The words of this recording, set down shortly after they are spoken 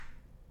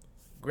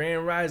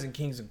Grand Rising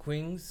Kings and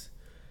Queens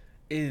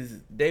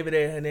is David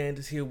A.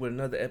 Hernandez here with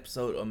another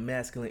episode of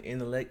Masculine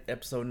Intellect,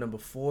 episode number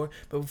 4.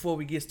 But before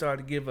we get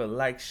started, give a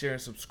like, share,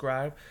 and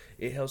subscribe.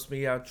 It helps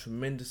me out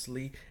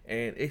tremendously,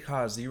 and it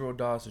costs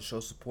 $0 to show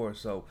support.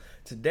 So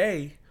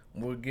today,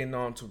 we're getting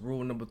on to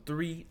rule number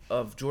 3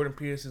 of Jordan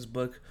Peterson's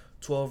book,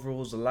 12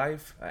 Rules of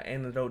Life, An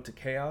Antidote to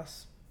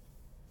Chaos.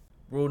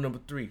 Rule number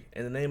 3,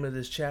 and the name of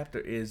this chapter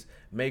is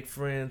Make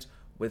Friends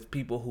with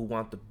People Who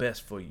Want the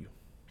Best for You.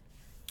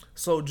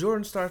 So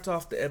Jordan starts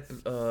off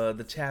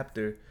the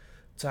chapter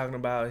talking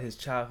about his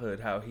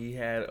childhood, how he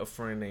had a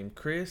friend named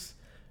Chris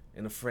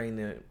and a friend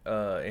named,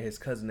 and his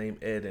cousin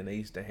named Ed, and they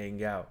used to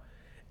hang out.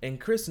 And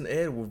Chris and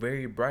Ed were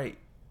very bright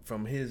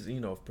from his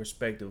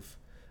perspective,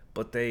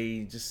 but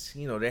they just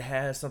they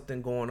had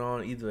something going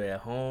on either at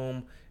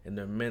home in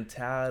their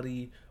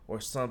mentality or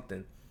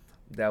something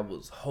that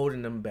was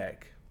holding them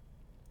back.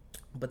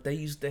 But they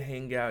used to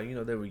hang out.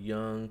 They were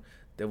young.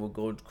 They would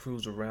go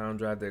cruise around,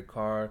 drive their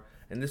car,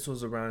 and this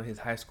was around his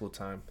high school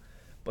time.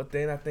 But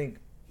then I think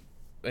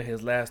in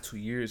his last 2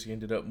 years, he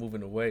ended up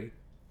moving away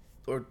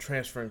or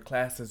transferring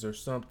classes or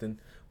something,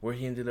 where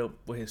he ended up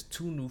with his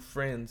 2 new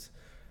friends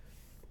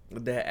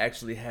that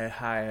actually had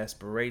high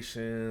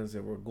aspirations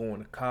and were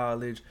going to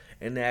college,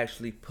 and they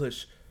actually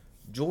pushed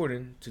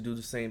Jordan to do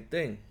the same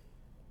thing.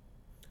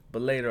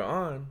 But later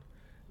on,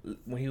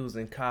 when he was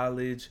in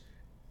college,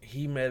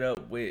 he met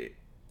up with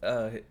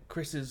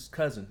Chris's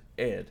cousin,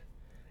 Ed,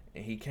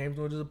 and he came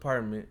to his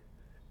apartment,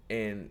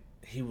 and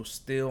he was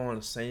still on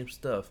the same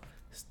stuff,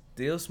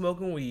 still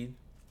smoking weed,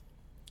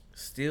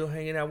 still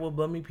hanging out with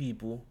bummy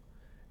people,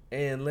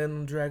 and letting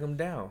them drag him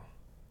down.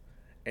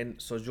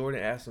 And so Jordan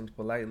asked him to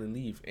politely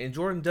leave. And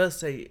Jordan does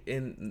say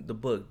in the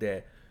book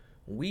that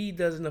weed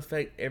doesn't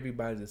affect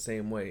everybody the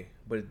same way,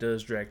 but it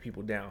does drag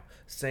people down.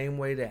 Same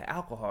way that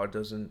alcohol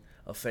doesn't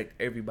affect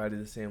everybody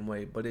the same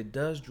way, but it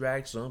does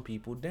drag some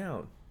people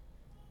down.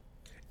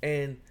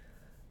 And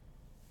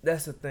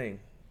that's the thing.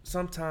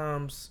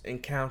 Sometimes in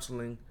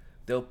counseling,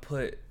 they'll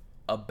put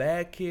a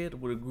bad kid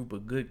with a group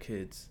of good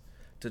kids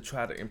to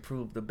try to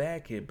improve the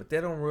bad kid, but they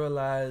don't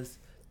realize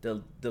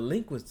the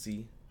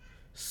delinquency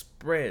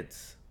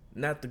spreads,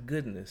 not the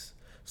goodness.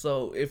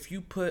 So if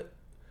you put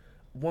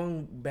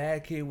one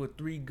bad kid with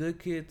 3 good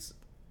kids,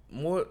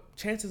 more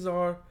chances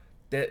are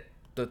that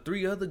the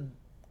 3 other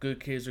good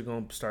kids are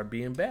going to start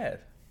being bad.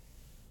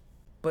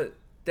 But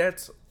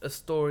that's a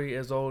story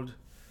as old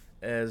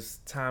as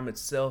time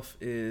itself.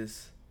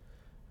 Is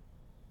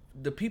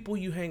the people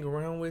you hang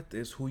around with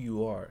is who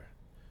you are.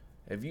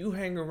 If you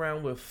hang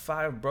around with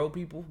 5 bro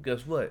people,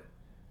 guess what?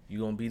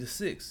 You're going to be the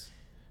 6th.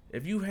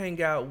 If you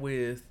hang out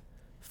with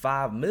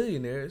 5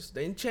 millionaires,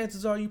 then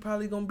chances are you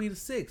probably going to be the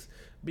 6th,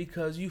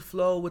 because you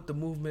flow with the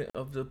movement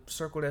of the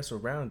circle that's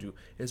around you.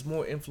 It's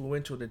more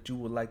influential than you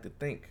would like to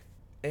think.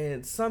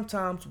 And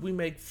sometimes we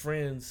make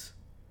friends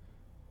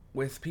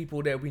with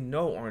people that we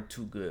know aren't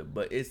too good,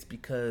 but it's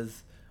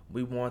because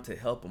we want to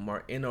help them.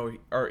 Our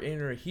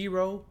inner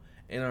hero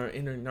and our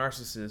inner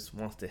narcissist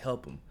wants to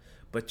help them.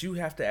 But you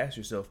have to ask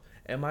yourself,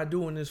 am I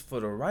doing this for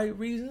the right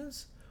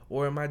reasons,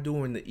 or am I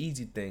doing the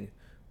easy thing?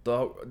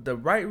 The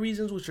right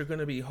reasons, which are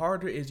going to be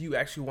harder, is you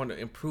actually want to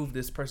improve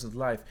this person's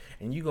life,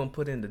 and you're going to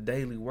put in the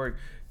daily work,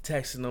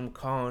 texting them,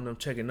 calling them,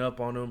 checking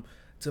up on them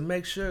to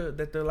make sure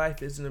that their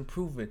life isn't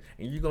improving.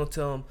 And you're going to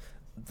tell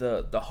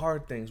them the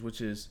hard things,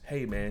 which is,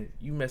 hey man,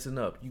 you messing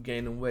up, you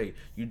gaining weight,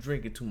 you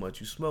drinking too much,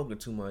 you smoking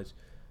too much.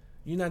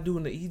 You're not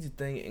doing the easy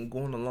thing and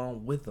going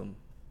along with them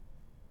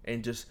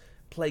and just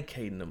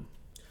placating them.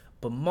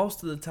 But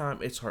most of the time,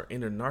 it's our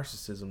inner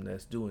narcissism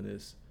that's doing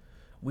this.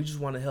 We just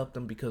want to help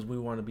them because we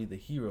want to be the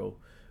hero.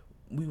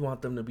 We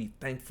want them to be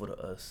thankful to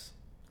us.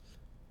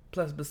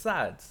 Plus,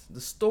 besides,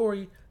 the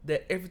story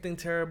that everything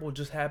terrible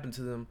just happened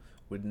to them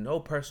with no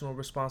personal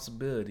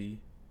responsibility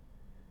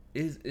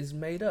is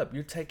made up.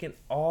 You're taking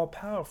all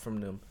power from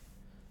them.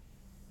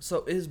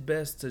 So it's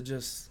best to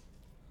just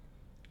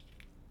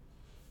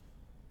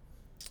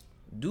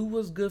do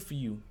what's good for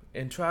you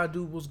and try to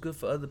do what's good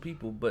for other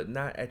people, but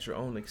not at your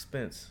own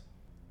expense.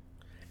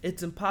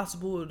 It's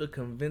impossible to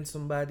convince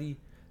somebody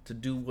to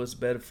do what's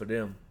better for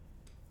them.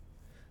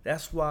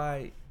 That's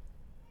why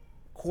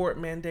court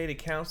mandated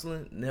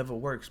counseling never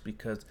works,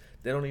 because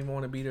they don't even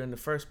want to be there in the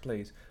first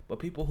place. But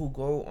people who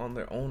go on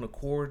their own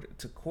accord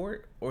to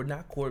court, or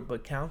not court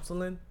but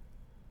counseling,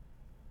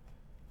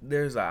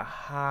 there's a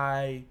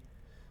high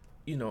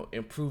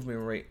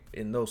improvement rate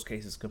in those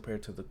cases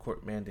compared to the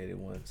court mandated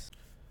ones.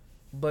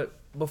 But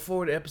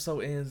before the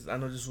episode ends, I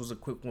know this was a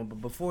quick one,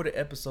 but before the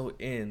episode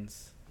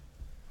ends,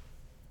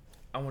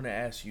 I want to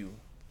ask you,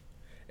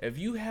 if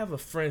you have a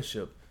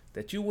friendship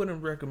that you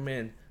wouldn't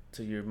recommend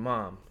to your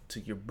mom,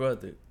 to your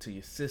brother, to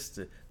your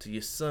sister, to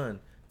your son,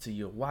 to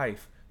your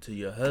wife, to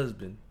your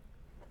husband,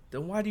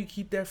 then why do you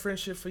keep that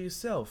friendship for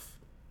yourself?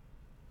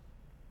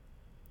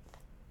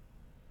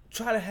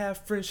 Try to have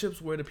friendships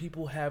where the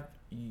people have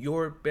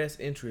your best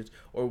interest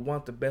or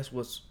want the best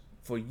what's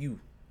for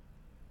you,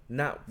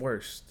 not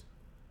worst.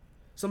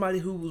 Somebody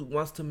who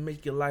wants to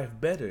make your life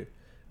better,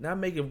 not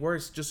make it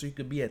worse just so you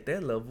could be at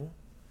their level.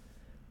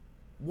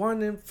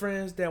 wanting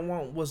friends that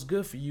want what's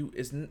good for you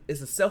it's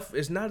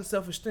not a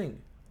selfish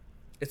thing.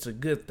 It's a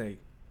good thing.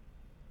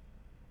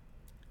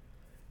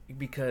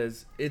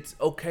 Because it's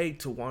okay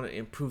to want to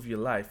improve your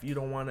life. You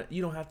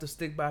don't have to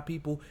stick by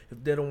people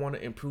if they don't want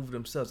to improve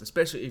themselves,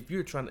 especially if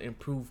you're trying to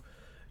improve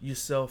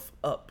yourself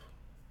up.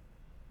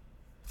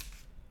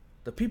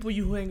 The people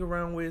you hang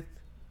around with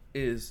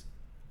is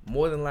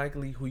more than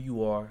likely who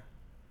you are.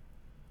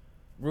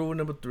 Rule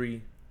number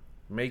 3,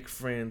 make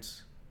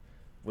friends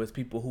with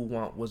people who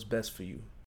want what's best for you.